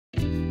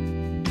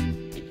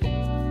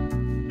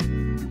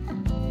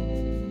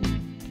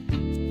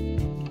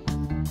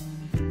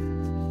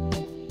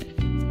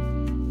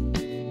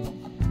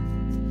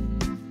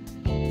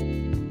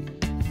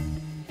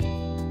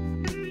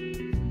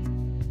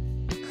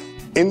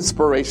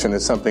Inspiration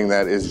is something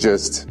that is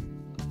just,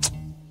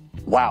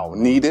 wow,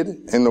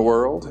 needed in the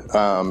world,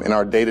 in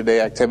our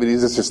day-to-day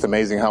activities. It's just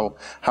amazing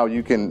how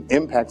you can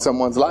impact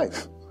someone's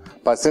life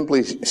by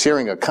simply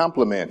sharing a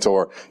compliment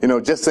or,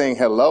 just saying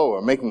hello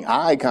or making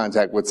eye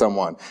contact with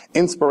someone.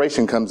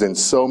 Inspiration comes in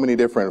so many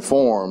different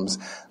forms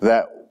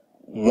that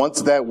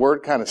once that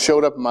word kind of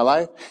showed up in my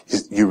life,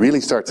 you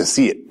really start to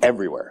see it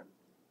everywhere.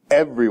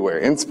 Everywhere.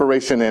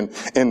 Inspiration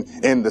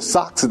in the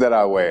socks that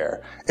I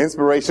wear.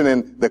 Inspiration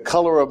in the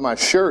color of my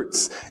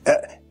shirts.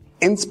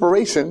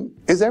 Inspiration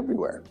is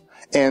everywhere.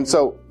 And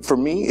so for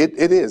me,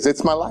 it is.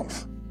 It's my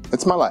life.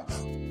 It's my life.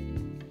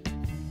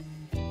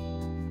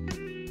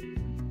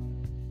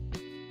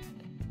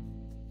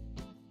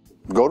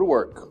 Go to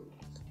work.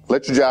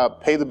 Let your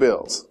job pay the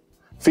bills.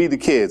 Feed the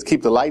kids.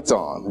 Keep the lights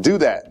on. Do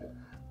that.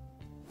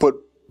 But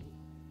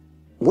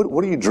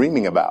what are you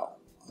dreaming about?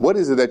 What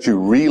is it that you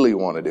really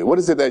want to do? What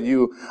is it that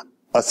you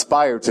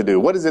aspire to do?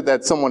 What is it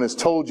that someone has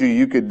told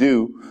you could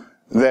do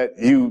that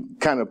you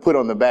kind of put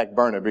on the back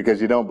burner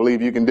because you don't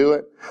believe you can do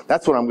it?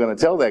 That's what I'm going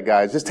to tell that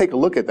guy. Just take a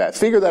look at that.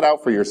 Figure that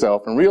out for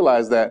yourself and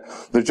realize that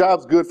the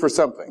job's good for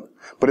something,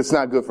 but it's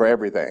not good for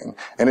everything.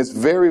 And it's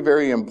very,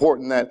 very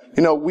important that,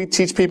 we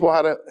teach people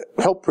how to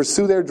help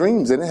pursue their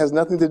dreams. And it has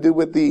nothing to do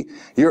with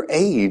your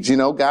age,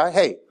 guy.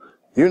 Hey,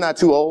 you're not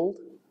too old.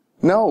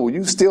 No,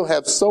 you still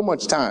have so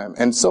much time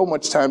and so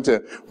much time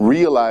to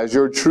realize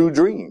your true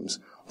dreams.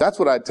 That's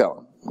what I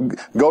tell them.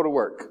 Go to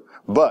work,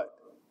 but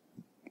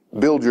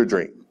build your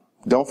dream.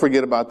 Don't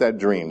forget about that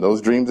dream.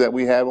 Those dreams that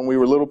we had when we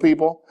were little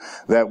people,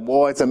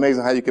 it's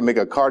amazing how you can make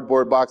a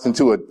cardboard box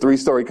into a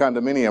 3-story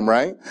condominium,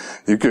 right?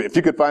 If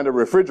you could find a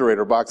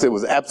refrigerator box, it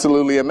was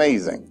absolutely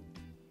amazing.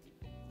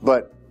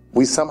 But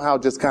we somehow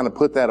just kind of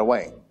put that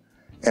away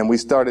and we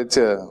started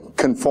to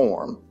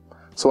conform.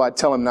 So I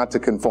tell him not to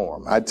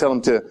conform. I tell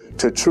him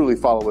to truly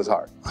follow his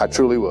heart. I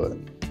truly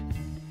would.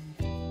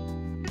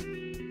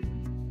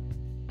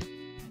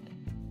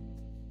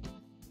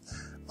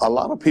 A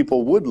lot of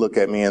people would look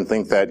at me and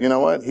think that,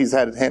 he's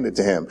had it handed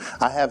to him.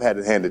 I have had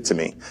it handed to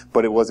me,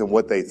 but it wasn't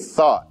what they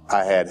thought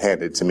I had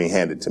handed to me.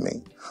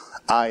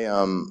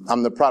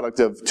 I'm the product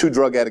of 2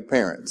 drug addict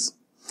parents.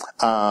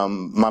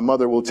 My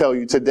mother will tell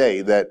you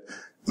today that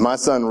my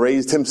son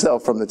raised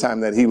himself from the time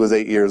that he was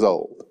 8 years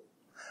old.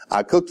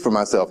 I cooked for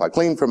myself. I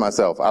cleaned for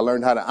myself. I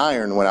learned how to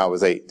iron when I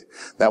was 8.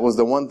 That was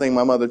the one thing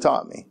my mother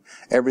taught me.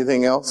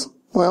 Everything else,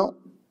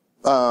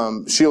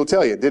 she'll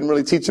tell you, it didn't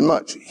really teach him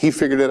much. He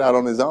figured it out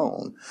on his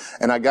own.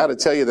 And I got to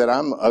tell you that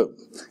I'm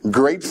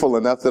grateful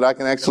enough that I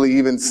can actually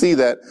even see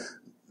that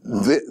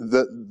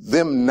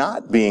them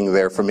not being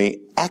there for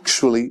me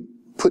actually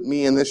put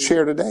me in this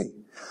chair today.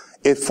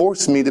 It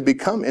forced me to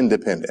become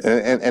independent.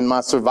 And my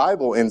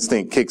survival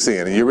instinct kicks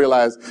in. And you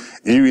realize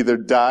you either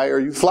die or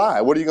you fly.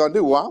 What are you going to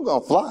do? Well, I'm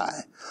going to fly.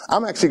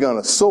 I'm actually going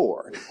to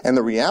soar. And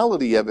the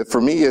reality of it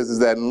for me is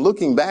that in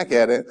looking back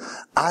at it,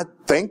 I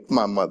thank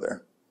my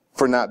mother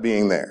for not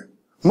being there.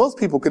 Most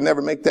people could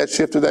never make that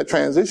shift or that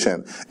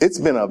transition. It's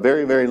been a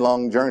very, very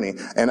long journey.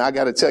 And I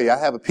got to tell you, I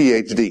have a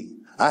PhD.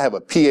 I have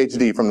a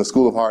PhD from the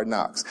School of Hard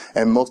Knocks.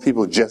 And most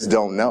people just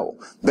don't know.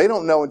 They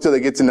don't know until they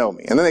get to know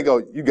me. And then they go,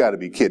 you got to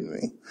be kidding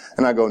me.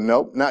 And I go,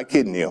 nope, not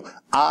kidding you.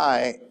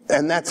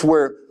 And that's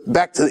where,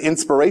 back to the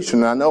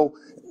inspiration. And I know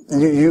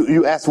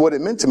you asked what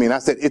it meant to me. And I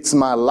said, it's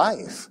my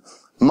life.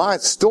 My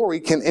story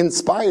can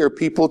inspire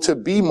people to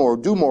be more,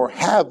 do more,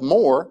 have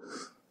more.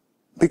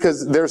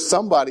 Because there's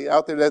somebody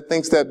out there that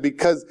thinks that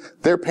because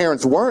their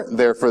parents weren't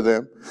there for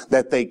them,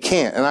 that they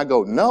can't. And I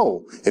go,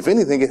 no, if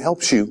anything, it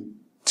helps you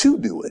to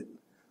do it.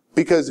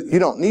 Because you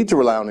don't need to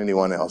rely on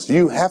anyone else.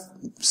 You have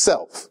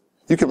self.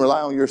 You can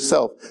rely on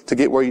yourself to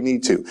get where you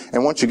need to.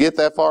 And once you get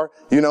that far,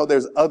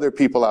 there's other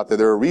people out there.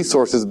 There are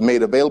resources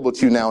made available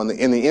to you now in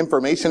the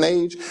information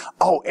age.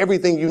 Oh,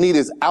 everything you need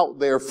is out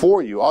there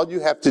for you. All you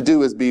have to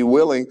do is be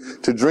willing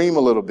to dream a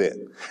little bit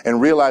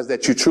and realize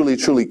that you truly,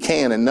 truly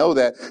can, and know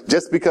that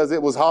just because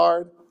it was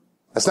hard,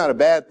 that's not a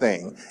bad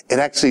thing. It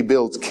actually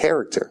builds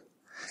character.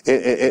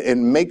 It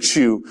makes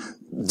you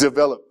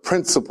develop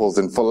principles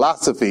and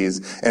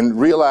philosophies and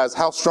realize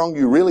how strong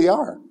you really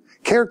are.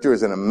 Character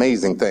is an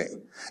amazing thing.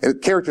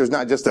 And character is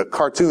not just a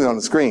cartoon on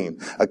the screen.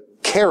 A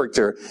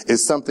character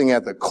is something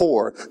at the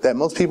core that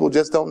most people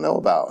just don't know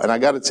about. And I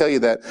got to tell you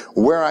that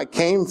where I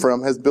came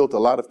from has built a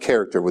lot of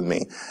character with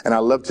me. And I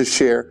love to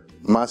share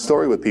my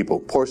story with people,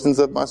 portions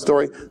of my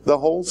story, the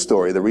whole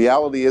story. The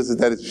reality is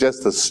that it's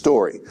just a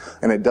story,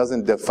 and it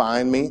doesn't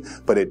define me,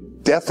 but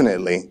it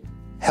definitely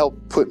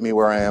helped put me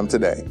where I am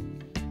today.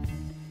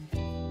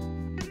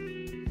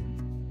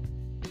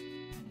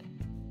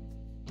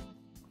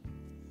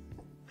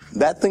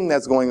 That thing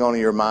that's going on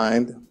in your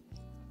mind,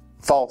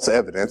 false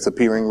evidence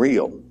appearing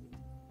real.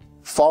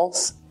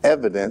 False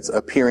evidence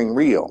appearing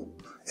real.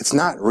 It's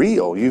not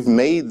real. You've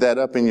made that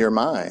up in your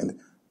mind.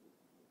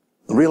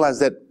 Realize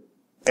that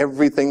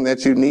everything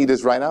that you need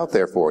is right out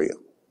there for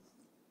you.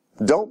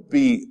 Don't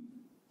be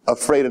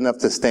afraid enough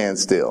to stand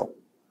still.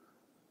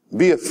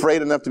 Be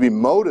afraid enough to be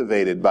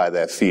motivated by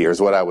that fear is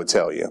what I would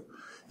tell you.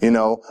 You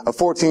know, a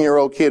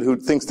 14-year-old kid who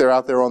thinks they're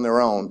out there on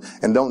their own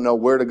and don't know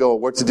where to go or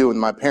what to do, and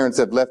my parents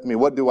have left me.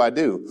 What do I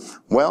do?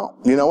 Well,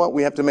 you know what?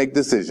 We have to make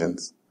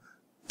decisions.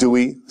 Do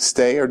we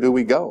stay or do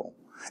we go?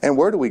 And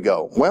where do we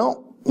go?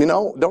 Well, you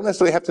know, don't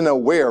necessarily have to know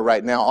where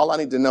right now. All I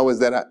need to know is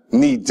that I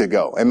need to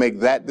go and make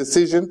that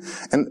decision,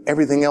 and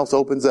everything else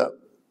opens up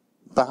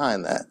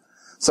behind that.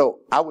 So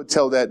I would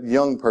tell that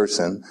young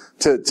person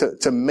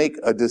to make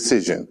a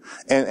decision.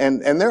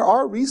 And there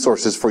are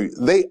resources for you.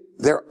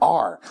 There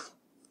are.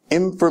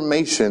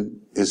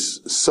 Information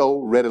is so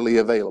readily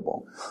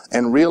available.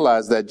 And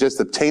realize that just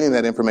obtaining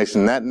that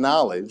information, that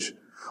knowledge,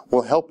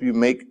 will help you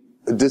make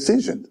a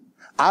decision.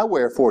 I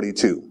wear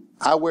 42.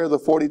 I wear the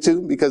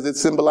 42 because it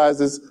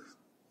symbolizes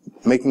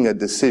making a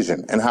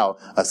decision, and how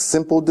a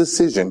simple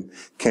decision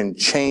can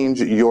change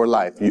your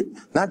life.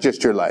 Not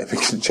just your life, it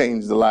can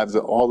change the lives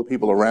of all the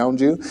people around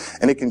you,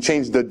 and it can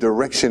change the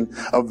direction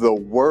of the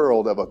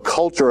world, of a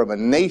culture, of a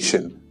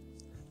nation.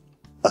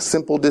 A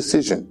simple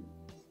decision,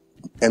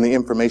 and the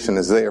information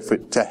is there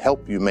to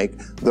help you make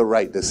the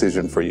right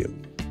decision for you.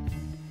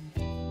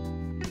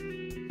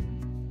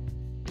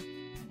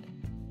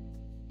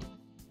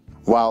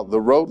 While the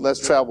road less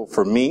traveled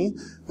for me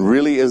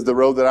really is the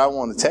road that I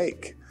want to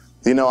take.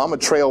 You know, I'm a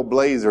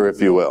trailblazer,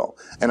 if you will.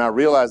 And I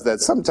realize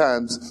that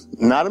sometimes,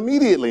 not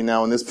immediately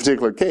now in this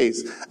particular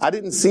case, I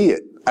didn't see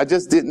it. I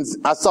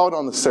saw it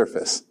on the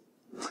surface.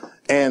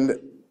 And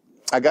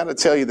I got to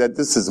tell you that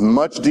this is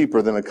much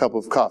deeper than a cup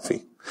of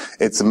coffee.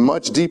 It's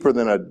much deeper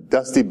than a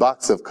dusty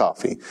box of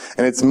coffee.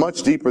 And it's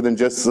much deeper than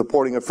just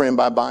supporting a friend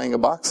by buying a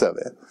box of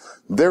it.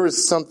 There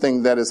is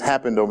something that has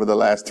happened over the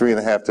last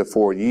 3.5 to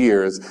 4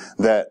 years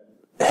that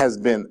has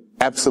been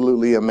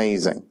absolutely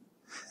amazing.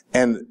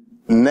 And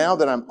now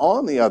that I'm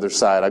on the other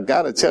side, I've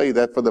got to tell you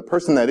that for the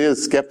person that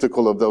is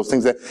skeptical of those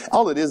things, that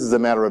all it is a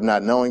matter of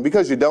not knowing.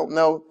 Because you don't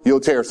know, you'll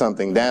tear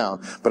something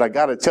down. But I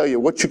got to tell you,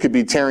 what you could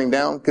be tearing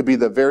down could be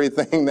the very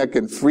thing that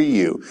can free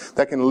you,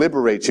 that can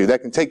liberate you,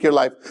 that can take your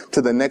life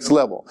to the next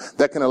level,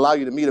 that can allow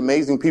you to meet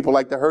amazing people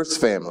like the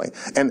Hearst family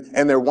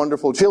and their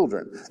wonderful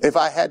children. If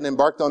I hadn't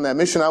embarked on that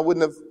mission,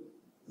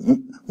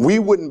 we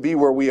wouldn't be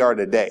where we are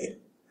today.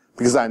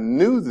 Because I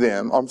knew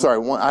them,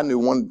 I knew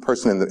one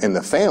person in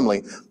the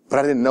family, but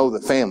I didn't know the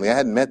family. I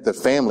hadn't met the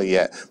family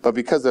yet. But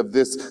because of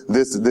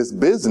this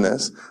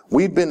business,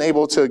 we've been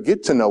able to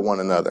get to know one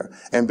another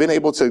and been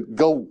able to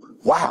go,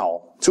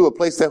 wow, to a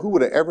place that who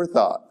would have ever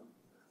thought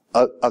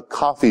a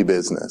coffee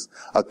business,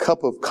 a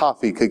cup of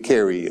coffee could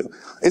carry you.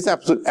 It's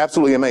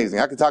absolutely amazing.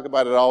 I could talk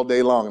about it all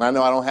day long, and I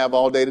know I don't have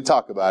all day to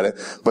talk about it,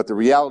 but the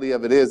reality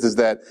of it is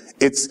that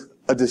it's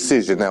a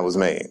decision that was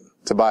made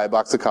to buy a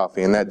box of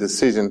coffee, and that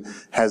decision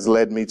has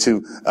led me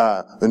to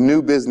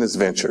new business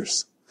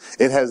ventures.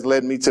 It has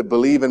led me to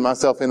believe in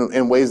myself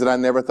in ways that I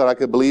never thought I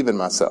could believe in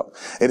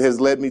myself. It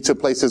has led me to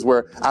places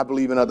where I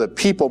believe in other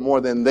people more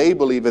than they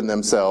believe in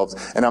themselves,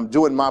 and I'm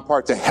doing my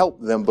part to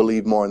help them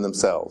believe more in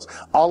themselves.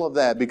 All of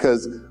that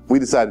because we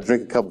decided to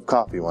drink a cup of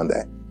coffee one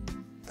day.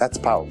 That's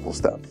powerful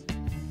stuff.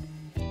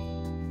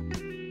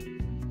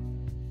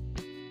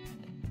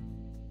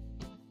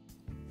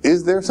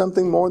 Is there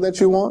something more that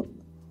you want?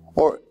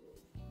 Or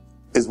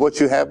is what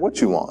you have what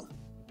you want?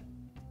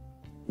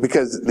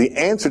 Because the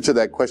answer to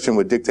that question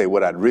would dictate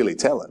what I'd really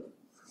tell him.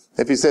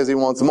 If he says he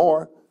wants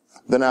more,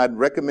 then I'd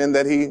recommend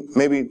that he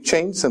maybe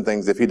change some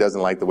things if he doesn't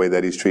like the way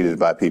that he's treated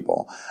by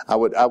people. I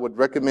would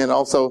recommend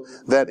also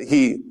that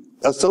he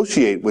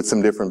associate with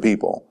some different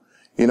people.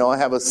 You know, I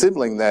have a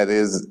sibling that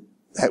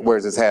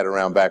wears his hat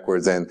around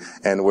backwards and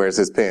wears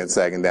his pants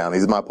sagging down.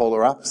 He's my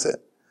polar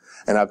opposite.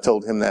 And I've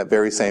told him that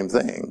very same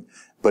thing.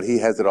 But he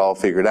has it all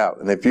figured out.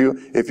 And if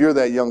you're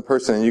that young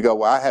person and you go,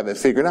 well, I have it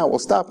figured out, well,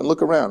 stop and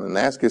look around and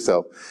ask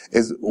yourself,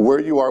 is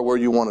where you are where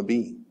you want to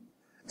be?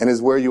 And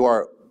is where you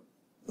are,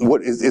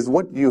 what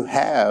you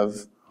have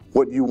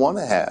what you want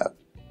to have?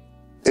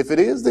 If it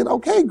is, then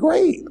okay,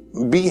 great.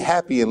 Be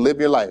happy and live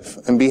your life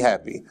and be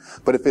happy.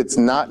 But if it's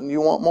not and you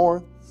want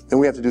more, then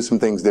we have to do some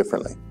things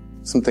differently.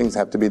 Some things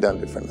have to be done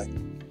differently.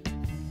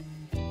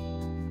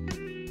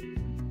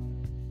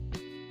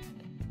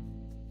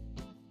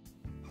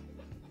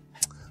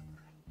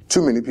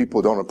 Too many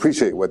people don't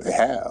appreciate what they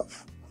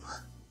have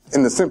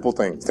in the simple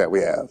things that we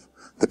have.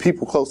 The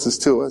people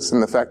closest to us,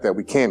 and the fact that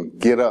we can't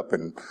get up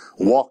and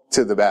walk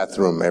to the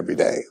bathroom every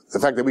day. The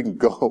fact that we can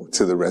go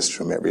to the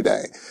restroom every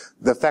day.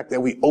 The fact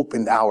that we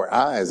opened our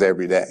eyes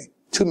every day.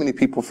 Too many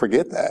people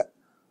forget that.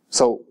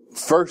 So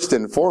first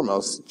and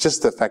foremost,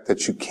 just the fact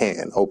that you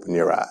can open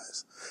your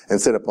eyes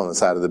and sit up on the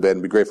side of the bed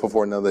and be grateful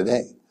for another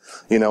day.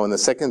 You know, and the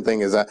second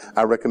thing is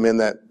I recommend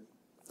that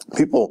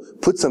people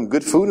put some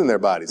good food in their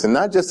bodies, and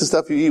not just the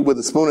stuff you eat with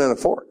a spoon and a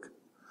fork.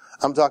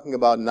 I'm talking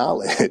about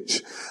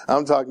knowledge.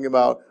 I'm talking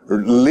about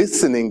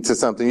listening to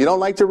something. You don't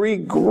like to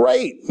read?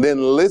 Great.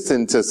 Then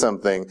listen to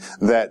something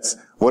that's,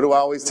 what do I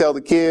always tell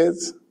the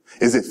kids?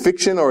 Is it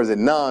fiction or is it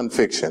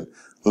nonfiction?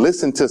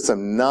 Listen to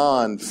some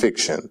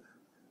nonfiction.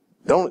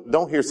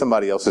 Don't hear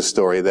somebody else's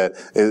story that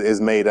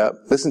is made up.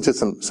 Listen to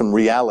some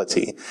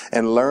reality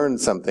and learn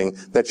something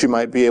that you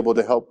might be able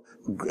to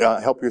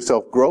help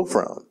yourself grow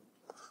from.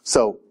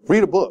 So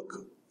read a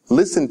book,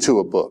 listen to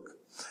a book.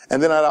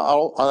 And then I'd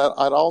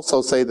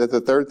also say that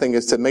the third thing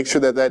is to make sure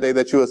that day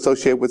that you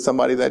associate with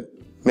somebody that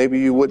maybe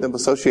you wouldn't have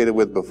associated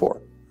with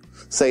before.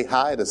 Say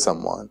hi to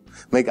someone,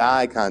 make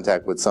eye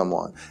contact with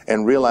someone,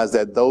 and realize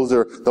that those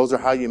are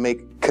how you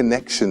make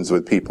connections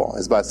with people,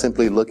 is by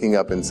simply looking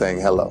up and saying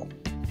hello.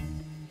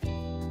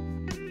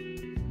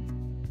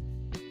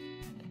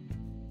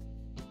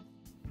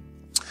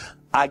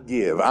 I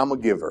give. I'm a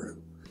giver.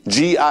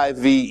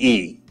 Give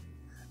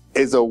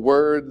is a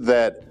word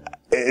that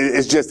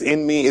is just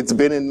in me. It's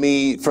been in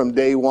me from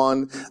day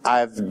one.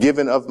 I've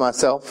given of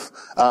myself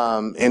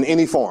in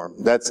any form.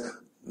 That's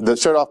the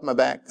shirt off my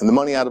back and the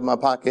money out of my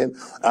pocket,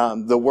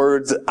 the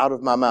words out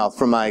of my mouth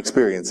from my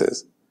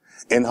experiences,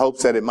 in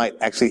hopes that it might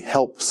actually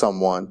help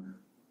someone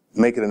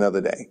make it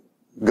another day,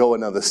 go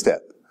another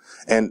step.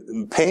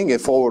 And paying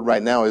it forward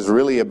right now is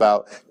really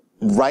about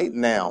right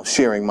now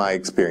sharing my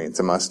experience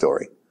and my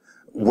story,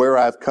 where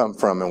I've come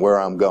from and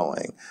where I'm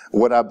going,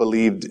 what I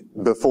believed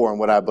before and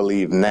what I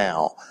believe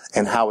now,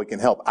 and how it can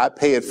help. I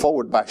pay it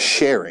forward by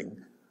sharing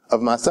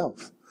of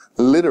myself,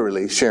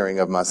 literally sharing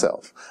of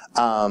myself.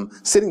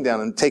 Sitting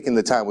down and taking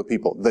the time with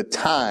people. The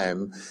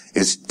time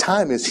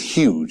is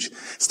huge.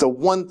 It's the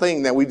one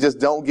thing that we just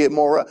don't get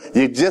more of.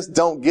 You just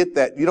don't get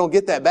that. You don't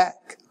get that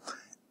back.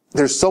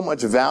 There's so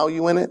much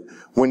value in it.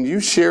 When you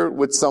share it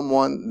with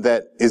someone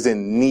that is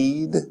in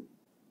need,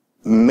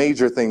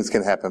 major things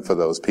can happen for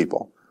those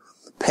people.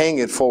 Paying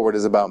it forward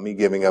is about me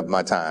giving up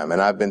my time.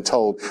 And I've been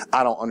told,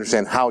 I don't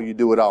understand how you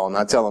do it all. And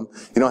I tell them,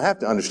 you don't have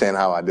to understand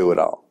how I do it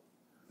all.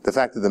 The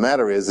fact of the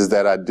matter is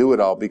that I do it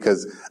all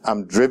because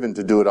I'm driven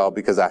to do it all,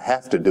 because I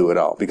have to do it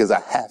all, because I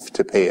have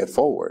to pay it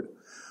forward.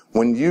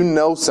 When you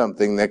know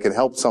something that can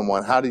help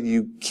someone, how do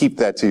you keep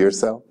that to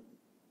yourself?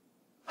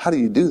 How do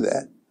you do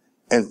that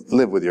and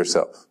live with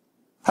yourself?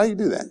 How do you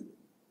do that?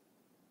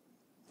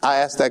 I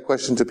ask that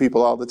question to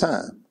people all the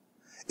time.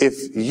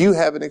 If you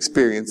have an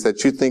experience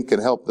that you think can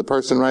help the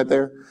person right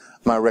there,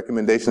 my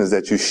recommendation is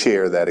that you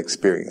share that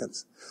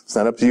experience. It's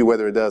not up to you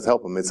whether it does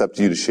help them. It's up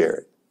to you to share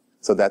it.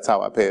 So that's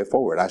how I pay it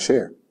forward. I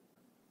share.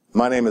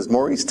 My name is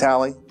Maurice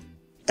Talley,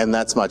 and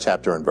that's my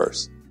chapter and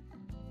verse.